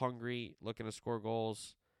that's hungry, looking to score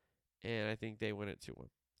goals, and I think they win it 2-1.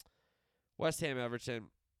 West Ham, Everton.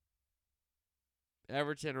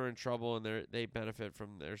 Everton are in trouble, and they benefit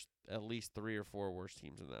from there's at least 3 or 4 worse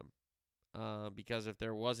teams than them. Because if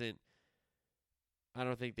there wasn't, I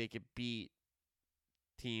don't think they could beat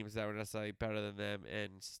teams that were necessarily better than them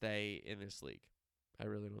and stay in this league. I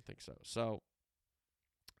really don't think so. So,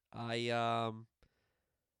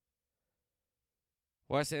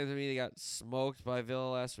 West Ham, to me, they got smoked by Villa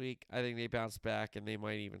last week. I think they bounced back, and they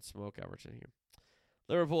might even smoke Everton here.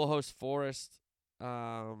 Liverpool hosts Forest.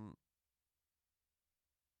 The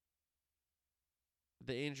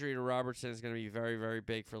injury to Robertson is going to be very, very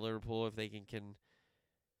big for Liverpool if they can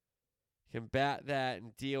combat that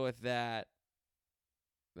and deal with that.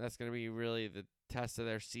 That's going to be really the test of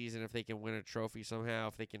their season if they can win a trophy somehow,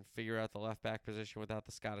 if they can figure out the left back position without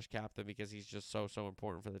the Scottish captain because he's just so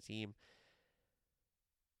important for the team.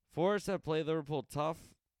 Forest have played Liverpool tough.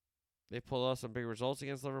 They pulled off some big results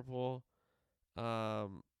against Liverpool. I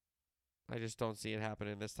just don't see it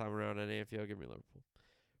happening this time around at Anfield. Give me Liverpool.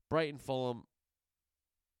 Brighton, Fulham.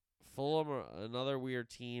 Fulham are another weird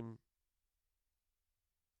team.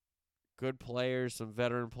 Good players, some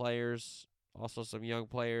veteran players, also some young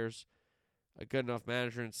players. A good enough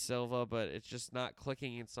manager in Silva, but it's just not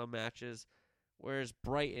clicking in some matches. Whereas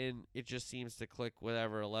Brighton, it just seems to click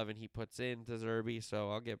whatever 11 he puts in to Zerbi, so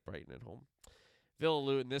I'll get Brighton at home. Villa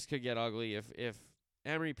Luton, this could get ugly. If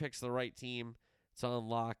Emery picks the right team to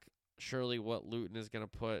unlock surely what Luton is going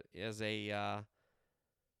to put as a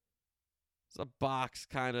box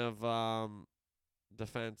kind of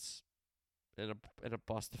defense and a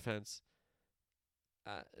bust defense.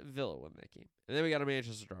 Villa win that game. And then we got a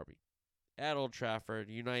Manchester derby. At Old Trafford,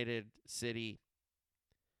 United, City.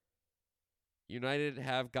 United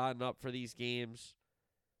have gotten up for these games.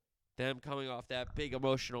 Them coming off that big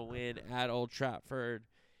emotional win at Old Trafford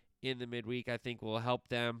in the midweek, I think will help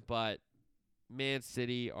them. But Man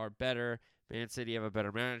City are better. Man City have a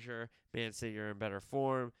better manager. Man City are in better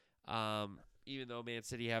form. Even though Man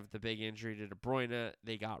City have the big injury to De Bruyne,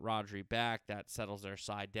 they got Rodri back. That settles their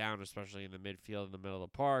side down, especially in the midfield in the middle of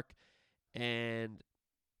the park. And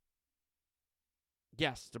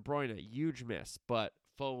yes, De Bruyne, huge miss, but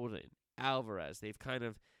Foden, Alvarez, they've kind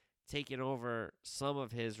of taken over some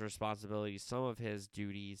of his responsibilities, some of his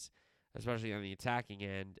duties, especially on the attacking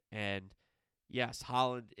end. And yes,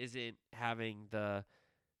 Haaland isn't having the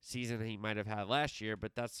season he might have had last year,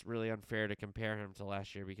 but that's really unfair to compare him to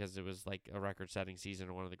last year because it was like a record-setting season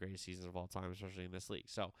and one of the greatest seasons of all time, especially in this league.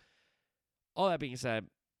 So, all that being said,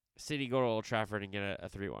 City go to Old Trafford and get a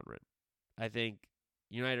 3-1 win. I think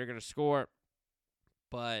United are going to score,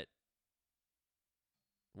 but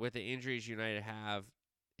with the injuries United have,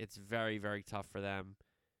 it's very, very tough for them.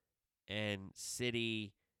 And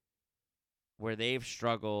City, where they've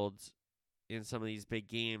struggled in some of these big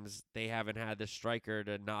games, they haven't had the striker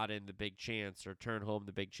to nod in the big chance or turn home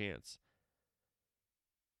the big chance.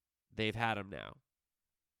 they've had him now.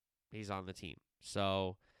 He's on the team.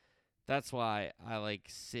 So that's why I like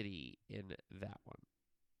City in that one.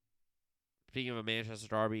 Speaking of a Manchester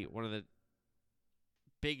derby, one of the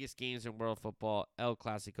biggest games in world football, El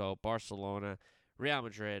Clasico, Barcelona, Real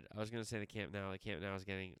Madrid. I was going to say the Camp Nou. The Camp Nou is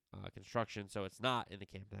getting construction, so it's not in the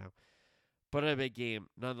Camp Nou. But a big game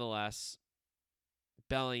nonetheless.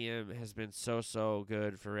 Bellingham has been so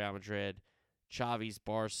good for Real Madrid. Xavi's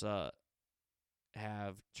Barca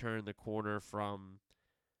have turned the corner from,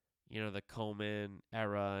 the Koeman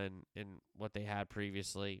era and what they had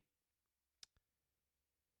previously.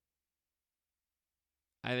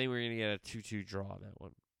 I think we're going to get a 2-2 draw on that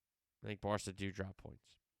one. I think Barca do drop points.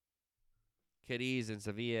 Cadiz and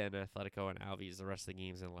Sevilla and Atletico and Alves, the rest of the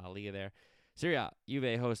games in La Liga there. Serie A,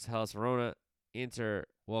 Juve hosts Hellas Verona. Inter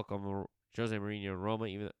welcome Jose Mourinho and Roma.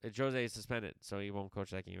 Even Jose is suspended, so he won't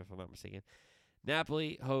coach that game if I'm not mistaken.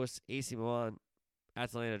 Napoli hosts AC Milan.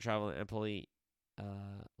 Atalanta travel to Empoli.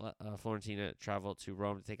 Fiorentina travel to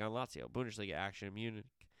Rome to take on Lazio. Bundesliga action. Munich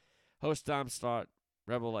host Darmstadt.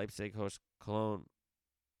 Rebel Leipzig host Cologne.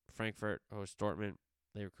 Frankfurt host Dortmund.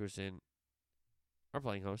 Leverkusen are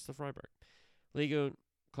playing host to Freiburg. Ligue 1,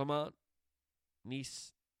 Clermont,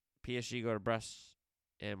 Nice, PSG go to Brest,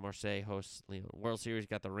 and Marseille hosts Lyon. World Series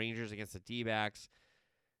got the Rangers against the D-backs.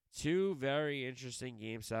 Two very interesting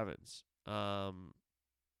Game 7s.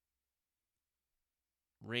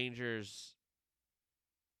 Rangers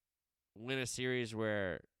win a series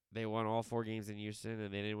where they won all 4 games in Houston,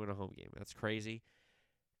 and they didn't win a home game. That's crazy.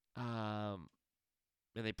 And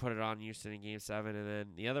they put it on Houston in Game 7. And then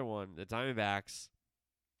the other one, the Diamondbacks,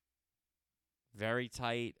 very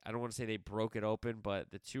tight. I don't want to say they broke it open,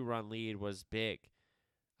 but the 2-run lead was big.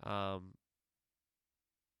 Because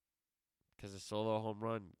a solo home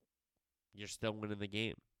run, you're still winning the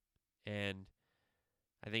game. And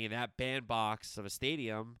I think in that bandbox of a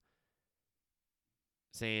stadium,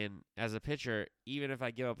 saying as a pitcher, even if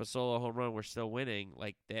I give up a solo home run, we're still winning.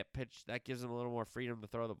 Like that pitch, that gives them a little more freedom to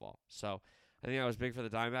throw the ball. So I think that was big for the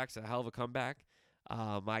Diamondbacks. A hell of a comeback.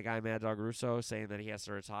 My guy Mad Dog Russo saying that he has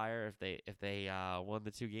to retire if they won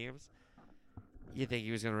the 2 games. You think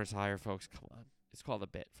he was going to retire, folks? Come on, it's called a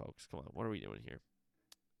bit, folks. Come on, what are we doing here?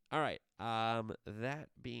 All right. That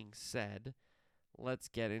being said, let's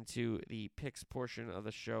get into the picks portion of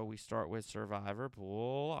the show. We start with Survivor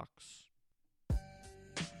Pool Locks.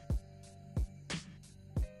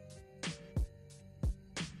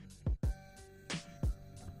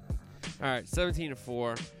 All right,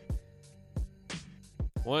 17-4.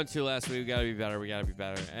 1-2 last week. We gotta be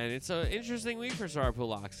better. And it's an interesting week for Survivor Pool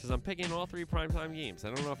Locks because I'm picking all 3 primetime games.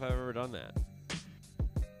 I don't know if I've ever done that.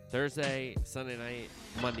 Thursday, Sunday night,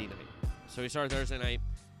 Monday night. So we start Thursday night.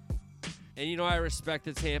 And, I respect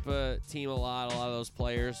the Tampa team a lot. A lot of those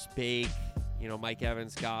players, big. Mike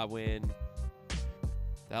Evans, Godwin.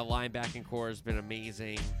 That linebacking core has been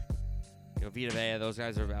amazing. Vita Vea, those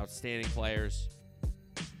guys are outstanding players.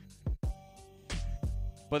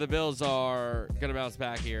 But the Bills are going to bounce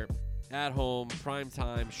back here. At home, prime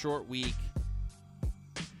time, short week.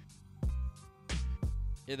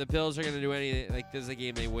 If the Bills are going to do anything, this is a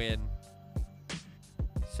game they win.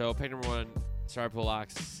 So pick number 1, Survivor Pool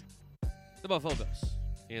Locks, the Buffalo Bills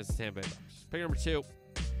against the Tampa Bay Bucks. Pick number 2,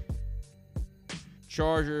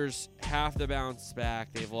 Chargers have to bounce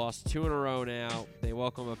back. They've lost 2 in a row now. They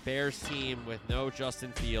welcome a Bears team with no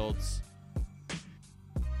Justin Fields.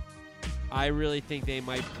 I really think they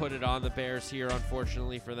might put it on the Bears here,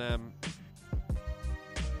 unfortunately for them.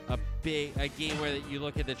 A game where you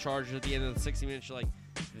look at the Chargers at the end of the 60 minutes, you're like,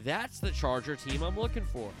 that's the Charger team I'm looking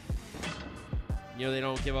for. They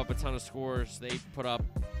don't give up a ton of scores. They put up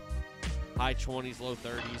high 20s, low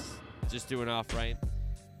 30s. Just do enough, right?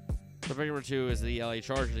 So pick number 2 is the LA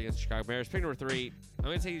Chargers against the Chicago Bears. Pick number 3, I'm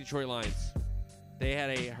going to take the Detroit Lions. They had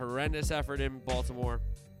a horrendous effort in Baltimore.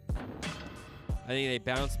 I think they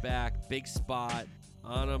bounce back, big spot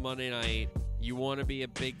on a Monday night. You want to be a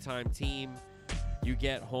big-time team. You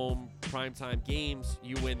get home primetime games.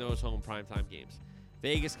 You win those home primetime games.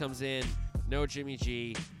 Vegas comes in, no Jimmy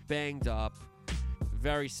G, banged up.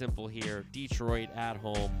 Very simple here. Detroit at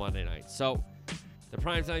home Monday night. So the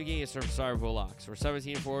primetime game is for Survivor Pool Locks. We're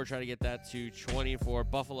 17-4, try to get that to 20-4.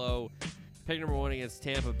 Buffalo, pick number 1 against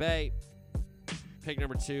Tampa Bay. Pick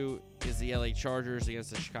number 2 is the LA Chargers against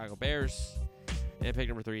the Chicago Bears. And pick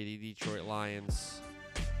number 3, the Detroit Lions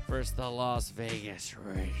versus the Las Vegas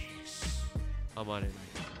Raiders on Monday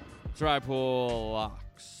night. Survivor Pool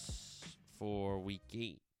Locks for Week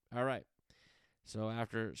 8. All right. So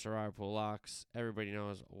after Survivor Pool Locks, everybody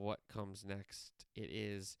knows what comes next. It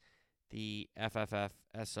is the FFF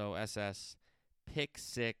SOSS Pick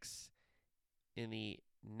 6 in the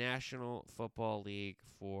National Football League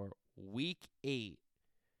for Week 8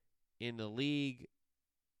 in the league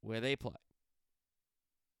where they play.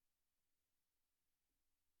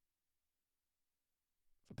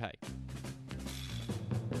 For pay.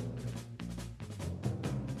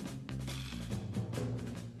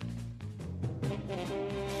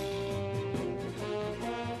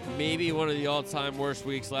 Maybe one of the all-time worst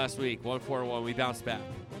weeks last week. 1-4-1. We bounced back.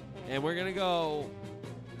 And we're going to go...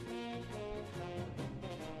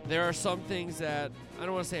 There are some things that I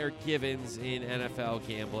don't want to say are givens in NFL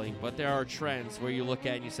gambling, but there are trends where you look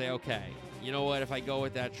at and you say, okay, you know what? If I go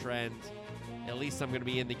with that trend, at least I'm going to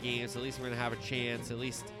be in the games. At least we're going to have a chance. At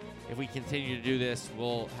least if we continue to do this,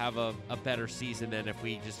 we'll have a better season than if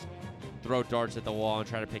we just throw darts at the wall and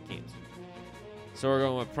try to pick games. So we're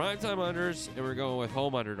going with primetime unders, and we're going with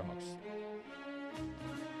home underdogs.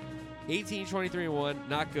 18, 23, and 1,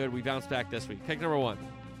 not good. We bounced back this week. Pick number 1,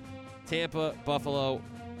 Tampa, Buffalo,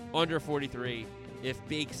 under 43. If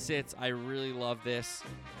Bake sits, I really love this.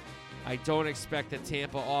 I don't expect the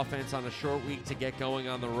Tampa offense on a short week to get going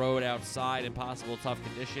on the road outside in possible tough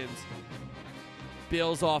conditions.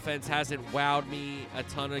 Bills offense hasn't wowed me a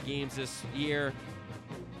ton of games this year.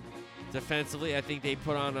 Defensively, I think they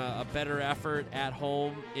put on a better effort at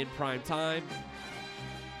home in prime time.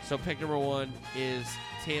 So pick number 1 is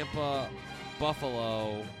Tampa,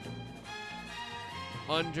 Buffalo,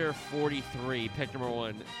 under 43. Pick number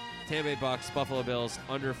 1, Tampa Bay Bucks, Buffalo Bills,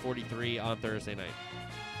 under 43 on Thursday night.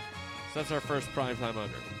 So that's our first primetime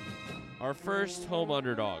under. Our first home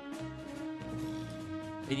underdog.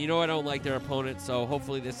 And you know I don't like their opponent, so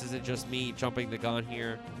hopefully this isn't just me jumping the gun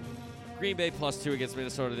here. Green Bay +2 against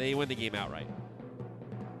Minnesota. They win the game outright.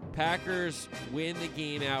 Packers win the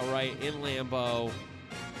game outright in Lambeau.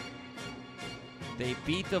 They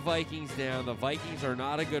beat the Vikings down. The Vikings are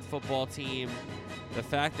not a good football team. The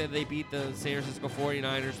fact that they beat the San Francisco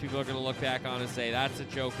 49ers, people are going to look back on and say, that's a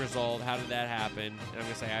joke result. How did that happen? And I'm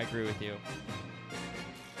going to say, I agree with you.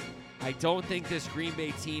 I don't think this Green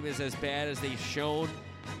Bay team is as bad as they've shown.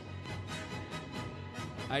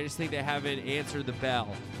 I just think they haven't answered the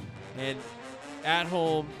bell. And at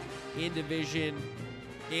home, in division,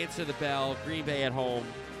 answer the bell. Green Bay at home,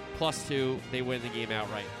 +2. They win the game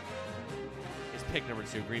outright. It's pick number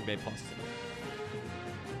 2, Green Bay +2.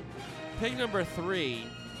 Pick number 3,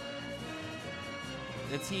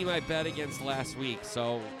 the team I bet against last week.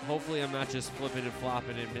 So hopefully I'm not just flipping and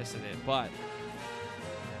flopping and missing it. And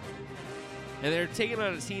they're taking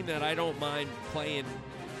on a team that I don't mind playing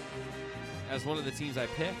as one of the teams I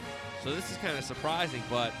pick. So this is kind of surprising,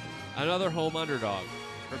 but another home underdog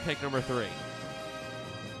for pick number 3.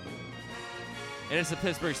 And it's the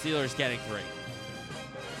Pittsburgh Steelers getting 3.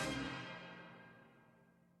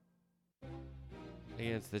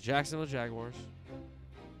 Against the Jacksonville Jaguars.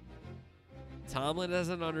 Tomlin as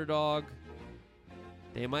an underdog.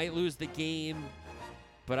 They might lose the game,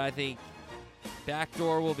 but I think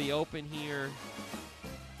backdoor will be open here.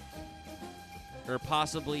 Or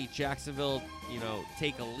possibly Jacksonville,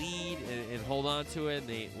 take a lead and hold on to it, and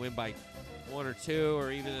they win by 1 or 2,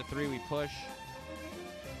 or even the 3 we push.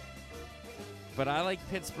 But I like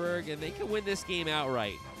Pittsburgh, and they could win this game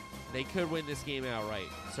outright. They could win this game outright.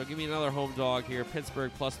 So give me another home dog here. Pittsburgh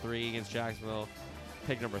 +3 against Jacksonville.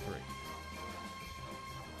 Pick number 3.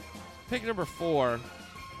 Pick number 4,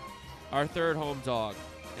 our third home dog.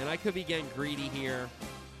 And I could be getting greedy here,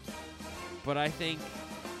 but I think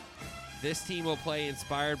this team will play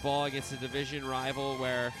inspired ball against a division rival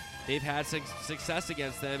where they've had success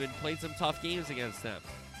against them and played some tough games against them.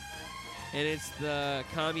 And it's the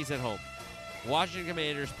Commies at home. Washington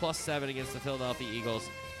Commanders +7 against the Philadelphia Eagles.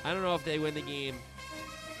 I don't know if they win the game.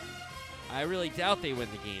 I really doubt they win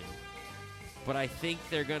the game. But I think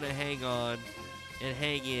they're going to hang on and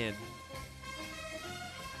hang in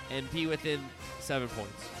and be within 7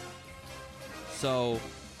 points. So,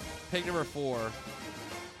 pick number 4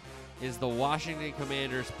 is the Washington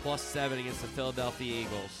Commanders +7 against the Philadelphia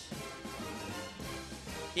Eagles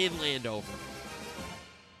in Landover.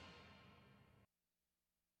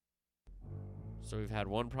 So we've had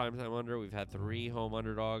 1 primetime under. We've had 3 home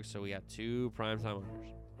underdogs. So we got 2 primetime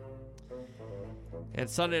unders. And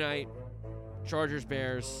Sunday night,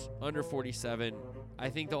 Chargers-Bears, under 47. I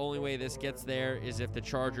think the only way this gets there is if the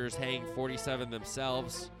Chargers hang 47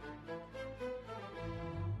 themselves.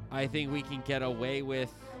 I think we can get away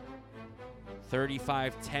with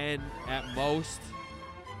 35-10 at most.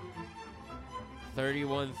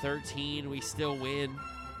 31-13, we still win.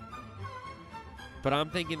 But I'm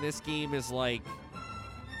thinking this game is like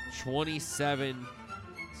 27-7,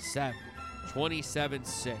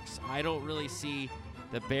 27-6. I don't really see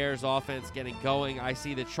the Bears offense getting going. I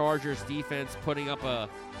see the Chargers defense putting up a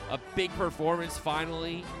big performance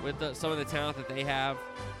finally with some of the talent that they have.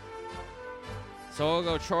 So I'll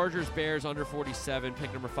go Chargers, Bears under 47,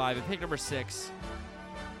 pick number 5. And pick number 6,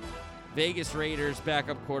 Vegas Raiders,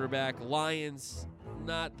 backup quarterback. Lions,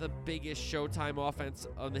 not the biggest Showtime offense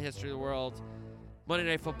on the history of the world. Monday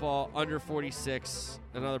Night Football, under 46,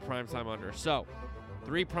 another primetime under. So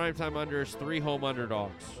 3 primetime unders, 3 home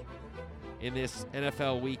underdogs in this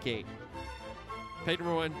NFL Week 8. Pick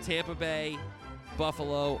number 1, Tampa Bay,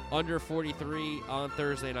 Buffalo, under 43 on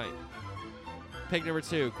Thursday night. Pick number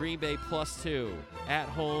 2, Green Bay +2 at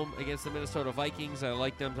home against the Minnesota Vikings. I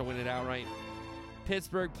like them to win it outright.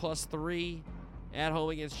 Pittsburgh +3 at home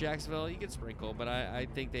against Jacksonville. You can sprinkle, but I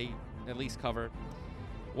think they at least cover.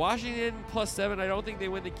 Washington +7. I don't think they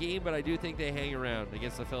win the game, but I do think they hang around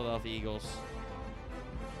against the Philadelphia Eagles.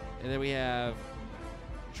 And then we have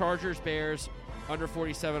Chargers, Bears, under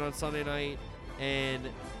 47 on Sunday night, and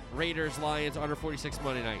Raiders, Lions, under 46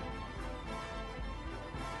 Monday night.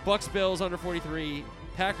 Bucks, Bills, under 43,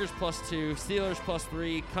 Packers +2, Steelers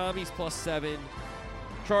 +3, Commies +7,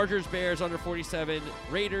 Chargers, Bears, under 47,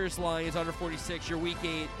 Raiders, Lions, under 46, your Week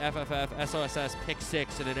 8 FFF, SOSS, Pick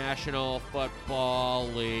 6 in the National Football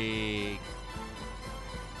League.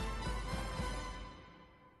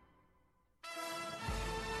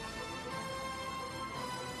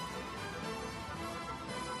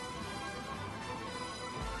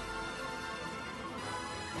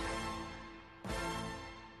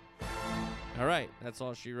 All right, that's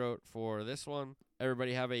all she wrote for this one.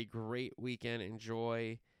 Everybody have a great weekend.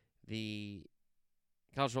 Enjoy the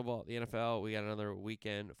college football, the NFL. We got another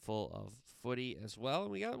weekend full of footy as well,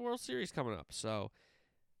 and we got the World Series coming up. So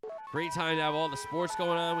great time to have all the sports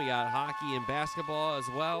going on. We got hockey and basketball as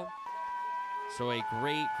well. So a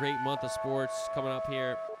great month of sports coming up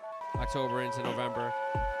here, October into November.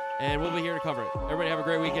 And we'll be here to cover it. Everybody have a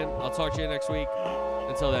great weekend. I'll talk to you next week.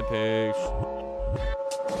 Until then, peace.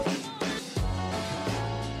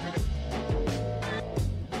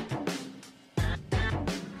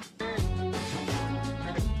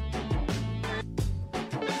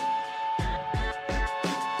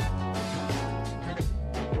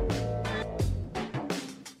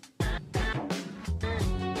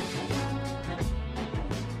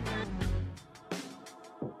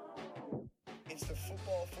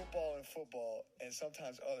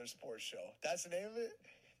 Sometimes other sports show. That's the name of it.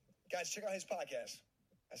 Guys, check out his podcast.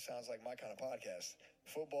 That sounds like my kind of podcast.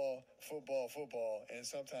 Football, and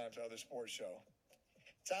sometimes other sports show.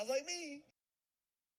 Sounds like me.